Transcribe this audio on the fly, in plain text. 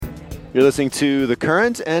You're listening to The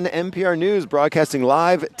Current and NPR News, broadcasting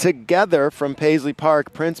live together from Paisley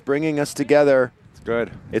Park. Prince bringing us together. It's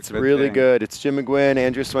good. It's really good. It's Jim McGuinn,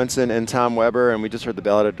 Andrew Swenson, and Tom Weber, and we just heard the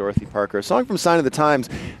ballad of Dorothy Parker, a song from Sign of the Times.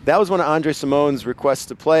 That was one of Andre Simone's requests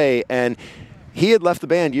to play, and he had left the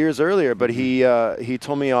band years earlier, but he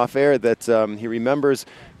told me off air that he remembers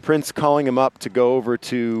Prince calling him up to go over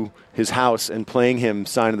to his house and playing him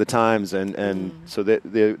Sign of the Times, and so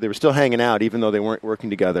they were still hanging out, even though they weren't working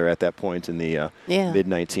together at that point in the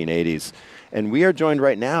mid-1980s. And we are joined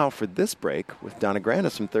right now for this break with Donna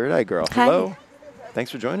Grandis from Third Eye Girl. Hi. Hello. Thanks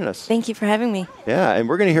for joining us. Thank you for having me. Yeah, and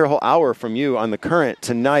we're going to hear a whole hour from you on The Current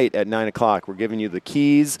tonight at 9 o'clock. We're giving you the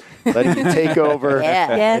keys, letting you take over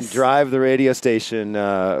and drive the radio station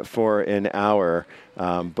for an hour.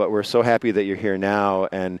 But we're so happy that you're here now.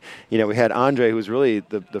 And, you know, we had Andre, who was really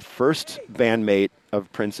the first bandmate of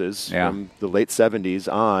Prince's from the late 70s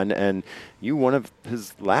on, and you one of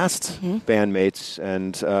his last bandmates.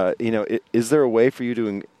 And, you know, is there a way for you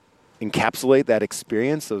to encapsulate that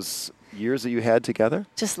experience, those years that you had together?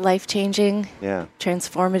 Just life-changing,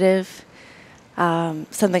 transformative,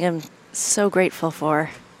 something I'm so grateful for.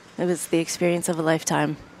 It was the experience of a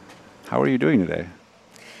lifetime. How are you doing today?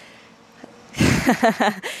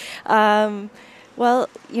 Well,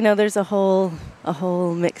 you know, there's a whole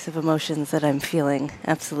mix of emotions that I'm feeling,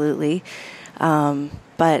 absolutely.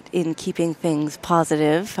 But in keeping things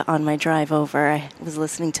positive, on my drive over, I was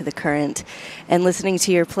listening to The Current and listening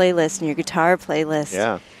to your playlist and your guitar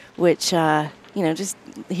playlist, which, you know, just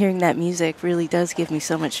hearing that music really does give me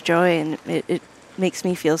so much joy, and it makes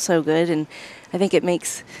me feel so good. And I think it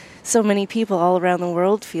makes so many people all around the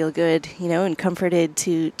world feel good, you know, and comforted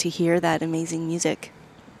to hear that amazing music.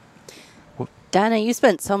 Donna, you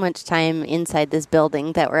spent so much time inside this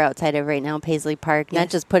building that we're outside of right now, Paisley Park, not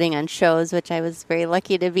just putting on shows, which I was very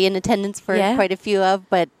lucky to be in attendance for quite a few of,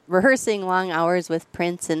 but rehearsing long hours with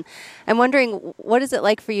Prince. And I'm wondering, what is it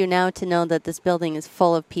like for you now to know that this building is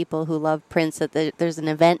full of people who love Prince, that there's an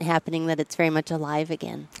event happening, that it's very much alive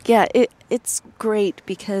again? Yeah, it's great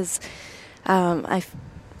because I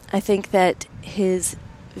think that his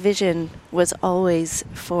vision was always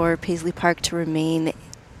for Paisley Park to remain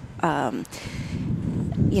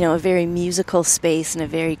you know, a very musical space and a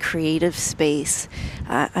very creative space.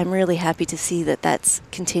 I'm really happy to see that that's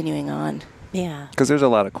continuing on. Yeah. Because there's a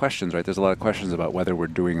lot of questions, right? There's a lot of questions about whether we're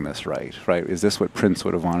doing this right? Is this what Prince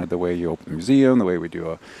would have wanted, the way you open a museum, the way we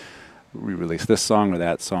release this song or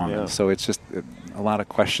that song? And so it's just a lot of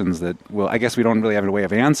questions that, well, I guess we don't really have a way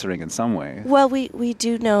of answering in some way. Well, we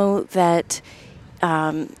do know that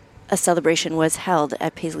a celebration was held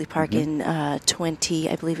at Paisley Park in I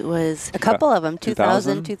believe it was... A couple of them,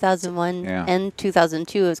 2000, 2001, and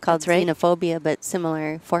 2002. It was called Xenophobia, but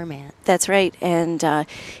similar format. That's right. And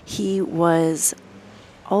he was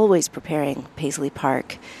always preparing Paisley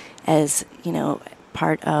Park as, you know,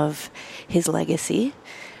 part of his legacy.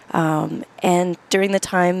 And during the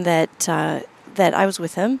time that I was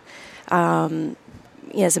with him,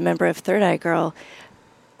 as a member of Third Eye Girl,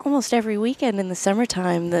 almost every weekend in the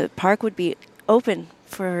summertime, the park would be open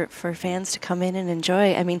for fans to come in and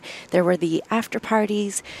enjoy. I mean, there were the after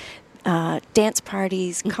parties, dance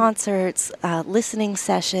parties, concerts, listening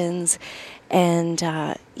sessions, and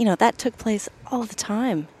you know, that took place all the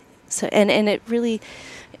time. So and it really,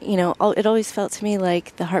 you know, it always felt to me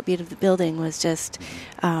like the heartbeat of the building was just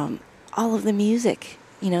all of the music,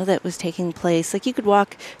 you know, that was taking place. Like, you could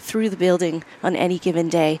walk through the building on any given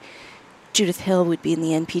day. Judith Hill would be in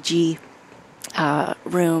the NPG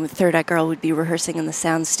room. Third Eye Girl would be rehearsing in the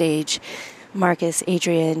sound stage. Marcus,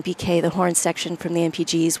 Adrian, BK, the horn section from the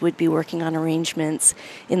NPGs would be working on arrangements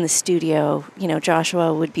in the studio. You know,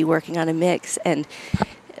 Joshua would be working on a mix, and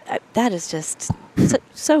that is just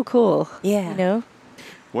so cool. Yeah. You know?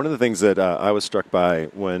 One of the things that I was struck by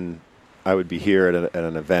when I would be here at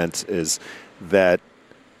an event is that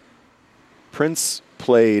Prince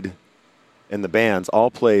played, and the bands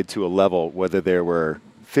all played to a level, whether there were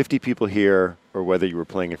 50 people here or whether you were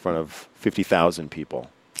playing in front of 50,000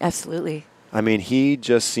 people. Absolutely. I mean, he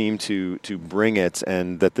just seemed to bring it,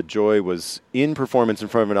 and that the joy was in performance in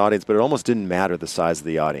front of an audience, but it almost didn't matter the size of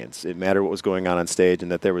the audience. It mattered what was going on stage,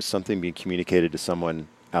 and that there was something being communicated to someone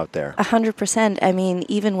out there. 100%. I mean,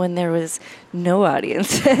 even when there was no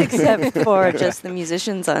audience except for just the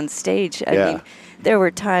musicians on stage. I mean, there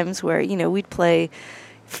were times where, you know, we'd play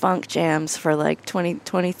funk jams for like 20,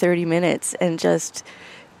 30 minutes, and just,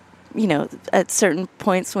 you know, at certain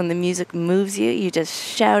points when the music moves you, you just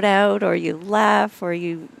shout out, or you laugh, or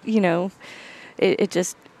you know, it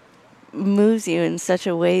just moves you in such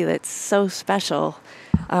a way that's so special.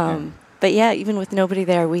 But yeah, even with nobody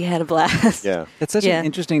there, we had a blast. Yeah. It's such an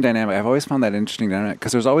interesting dynamic. I've always found that interesting dynamic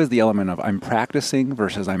because there's always the element of I'm practicing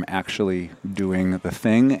versus I'm actually doing the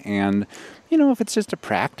thing. And, you know, if it's just a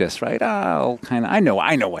practice, right, I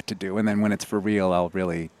know what to do. And then when it's for real, I'll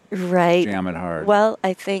really jam it hard. Well,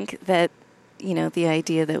 I think that, you know, the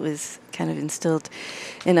idea that was kind of instilled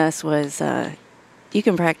in us was you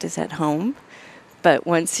can practice at home, but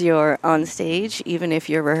once you're on stage, even if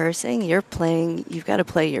you're rehearsing, you've got to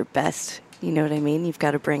play your best. You know what I mean? You've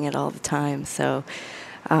got to bring it all the time. So,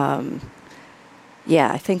 I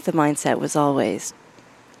think the mindset was always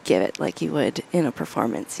give it like you would in a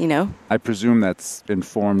performance, you know? I presume that's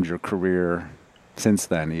informed your career since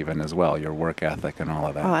then even as well, your work ethic and all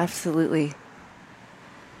of that. Oh, absolutely.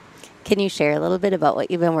 Can you share a little bit about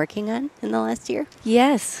what you've been working on in the last year?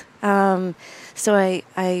 Yes. So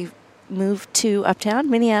I moved to Uptown,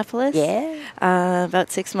 Minneapolis,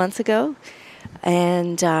 about 6 months ago,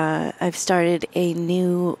 and I've started a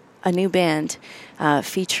new band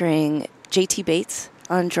featuring J.T. Bates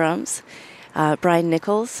on drums, Brian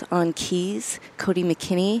Nichols on keys, Cody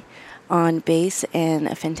McKinney on bass, and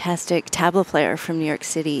a fantastic tabla player from New York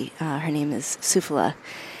City. Her name is Sufala.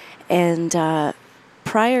 And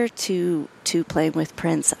prior to playing with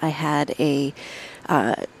Prince, I had a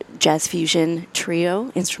jazz fusion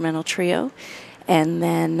trio, instrumental trio. And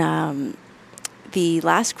then the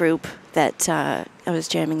last group that I was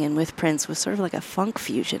jamming in with Prince was sort of like a funk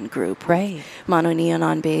fusion group. Right. Mono Neon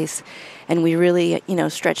on bass. And we really,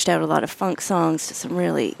 stretched out a lot of funk songs to some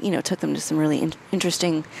really, took them to some really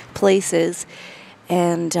interesting places.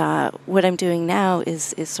 And what I'm doing now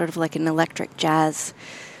is sort of like an electric jazz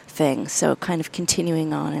thing. So kind of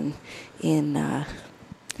continuing on in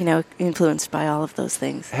influenced by all of those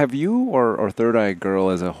things. Have you or Third Eye Girl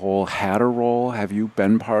as a whole had a role? Have you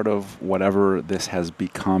been part of whatever this has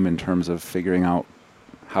become in terms of figuring out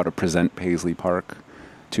how to present Paisley Park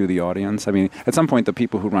to the audience? I mean, at some point, the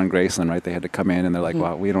people who run Graceland, right, they had to come in and they're like,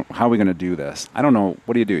 well, how are we going to do this? I don't know.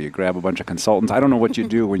 What do? You grab a bunch of consultants? I don't know what you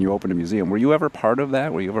do when you open a museum. Were you ever part of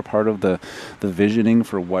that? Were you ever part of the visioning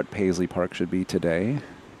for what Paisley Park should be today?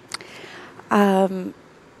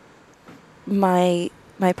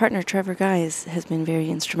 My partner, Trevor Guys, has been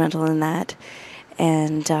very instrumental in that.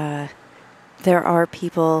 And there are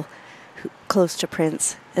people close to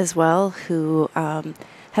Prince as well who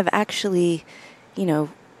have actually,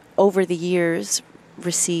 over the years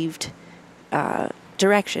received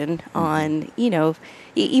direction on,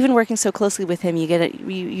 even working so closely with him,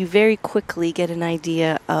 you very quickly get an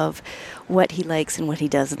idea of what he likes and what he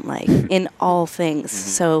doesn't like in all things. Mm-hmm.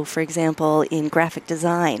 So, for example, in graphic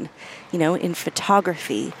design, in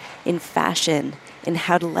photography, in fashion, in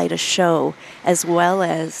how to light a show, as well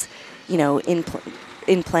as, in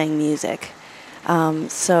playing music. I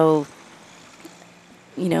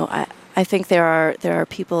think there are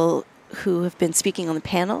people who have been speaking on the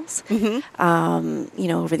panels,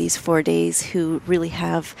 over these 4 days, who really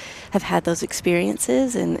have had those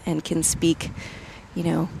experiences and can speak,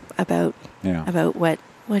 about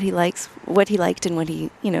what he likes, what he liked, and what he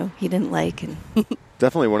didn't like. And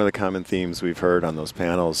definitely one of the common themes we've heard on those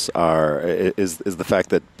panels is the fact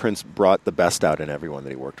that Prince brought the best out in everyone that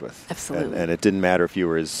he worked with. Absolutely. And it didn't matter if you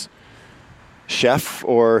were his chef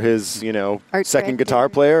or his, second director. guitar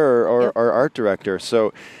player or art director.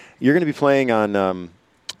 So you're going to be playing on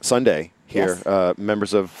Sunday here. Yes.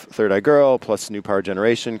 Members of Third Eye Girl plus New Power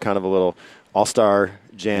Generation, kind of a little all-star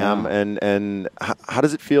jam. Yeah. And how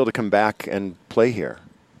does it feel to come back and play here?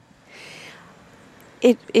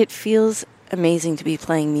 It feels amazing to be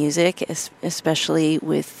playing music, especially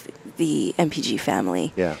with the MPG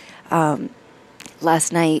family. Yeah.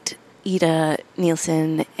 Last night, Ida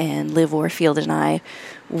Nielsen and Liv Warfield and I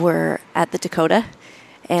were at the Dakota,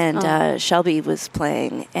 and Shelby was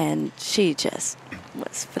playing, and she just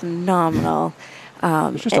was phenomenal.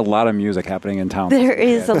 There's just a lot of music happening in town. There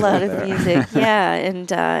is a lot of music, yeah,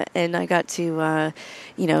 and I got to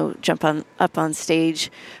jump up on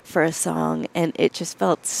stage for a song, and it just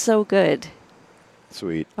felt so good.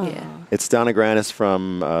 Sweet. Yeah. It's Donna Granis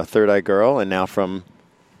from Third Eye Girl, and now from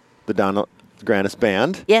the Donna Granis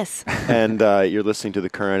Band. Yes. And you're listening to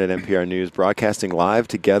The Current at NPR News, broadcasting live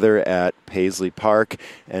together at Paisley Park.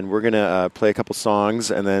 And we're going to play a couple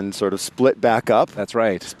songs and then sort of split back up. That's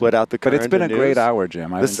right. Split out The Current. But it's been a great hour,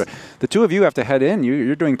 Jim. The two of you have to head in.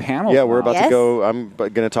 You're doing panels. Yeah, we're about Yes. to go. I'm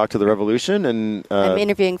going to talk to the Revolution. And I'm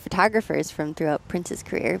interviewing photographers from throughout Prince's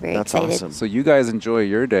career. Very that's excited. awesome. So you guys enjoy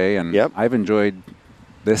your day, and Yep. I've enjoyed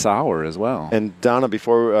this hour as well. And Donna,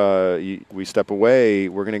 before we step away,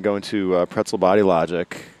 we're going to go into Pretzel Body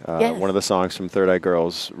Logic, Yes. one of the songs from Third Eye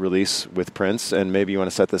Girl's release with Prince. And maybe you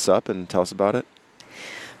want to set this up and tell us about it?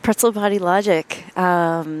 Pretzel Body Logic.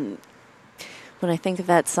 When I think of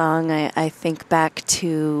that song, I think back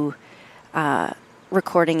to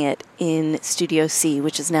recording it in Studio C,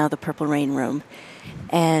 which is now the Purple Rain Room.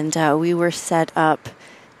 And we were set up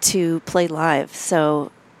to play live.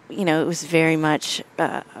 So, you know, it was very much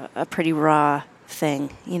a pretty raw thing,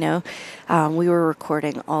 you know. We were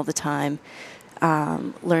recording all the time,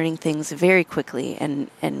 learning things very quickly and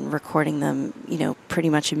recording them, you know, pretty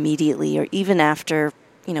much immediately, or even after,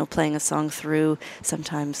 you know, playing a song through,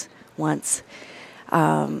 sometimes once.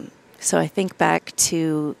 So I think back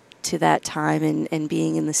to that time and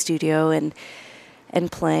being in the studio and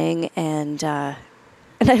playing, and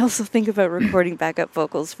I also think about recording backup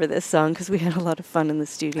vocals for this song because we had a lot of fun in the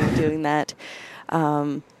studio doing that.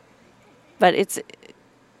 But it's,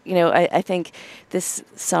 you know, I think this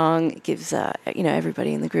song gives, you know,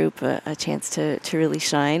 everybody in the group a chance to really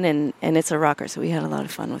shine, and it's a rocker, so we had a lot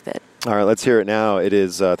of fun with it. All right, let's hear it now. It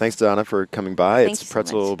is, thanks, Donna, for coming by. Thank you so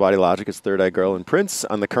Pretzel much. Body Logic. It's Third Eye Girl and Prince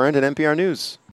on The Current and NPR News.